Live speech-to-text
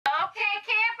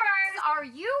Are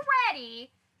you ready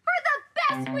for the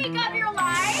best week of your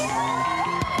life?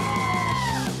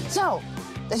 So,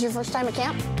 this is your first time at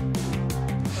camp?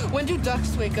 When do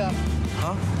ducks wake up?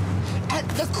 Huh? At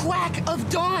the quack of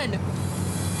dawn.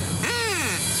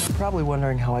 Probably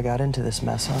wondering how I got into this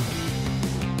mess, huh?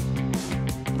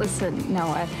 Listen,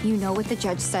 Noah, you know what the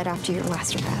judge said after your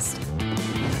last arrest.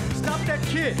 Stop that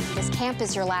kid! This camp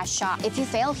is your last shot. If you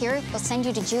fail here, they'll send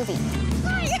you to juvie.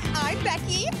 Hi, I'm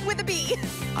Becky with a B.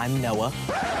 I'm Noah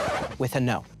with a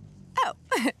no. Oh,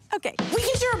 okay. We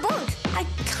can share a bunk. I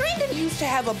kind of used to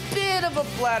have a bit of a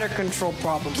bladder control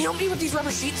problem. Can you help me with these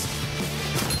rubber sheets?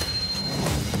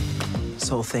 This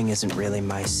whole thing isn't really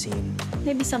my scene.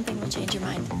 Maybe something will change your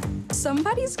mind.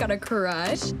 Somebody's got a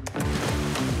crush.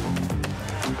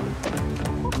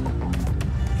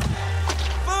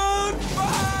 Food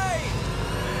fight!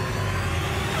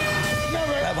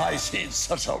 Never have I seen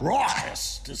such a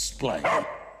raucous display.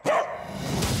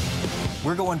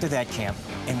 We're going to that camp,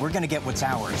 and we're gonna get what's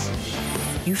ours.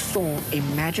 You stole a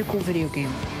magical video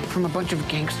game from a bunch of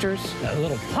gangsters? That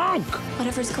little punk!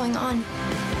 Whatever's going on,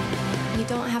 you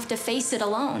don't have to face it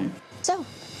alone. So,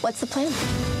 what's the plan?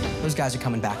 Those guys are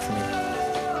coming back for me.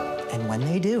 And when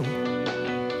they do,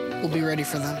 We'll be ready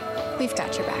for them. We've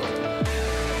got your back.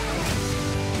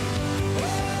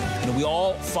 You know, we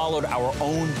all followed our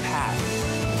own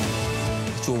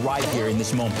path to arrive here in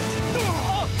this moment.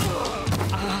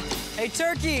 Hey,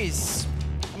 turkeys!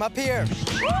 I'm up here.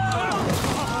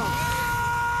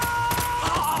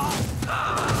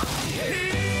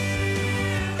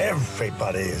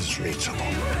 Everybody is reachable.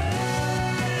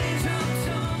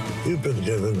 You've been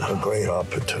given a great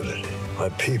opportunity by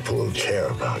people who care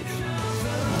about you.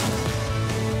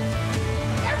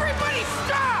 Everybody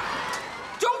stop!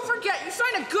 Don't forget, you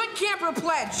signed a good camper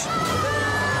pledge.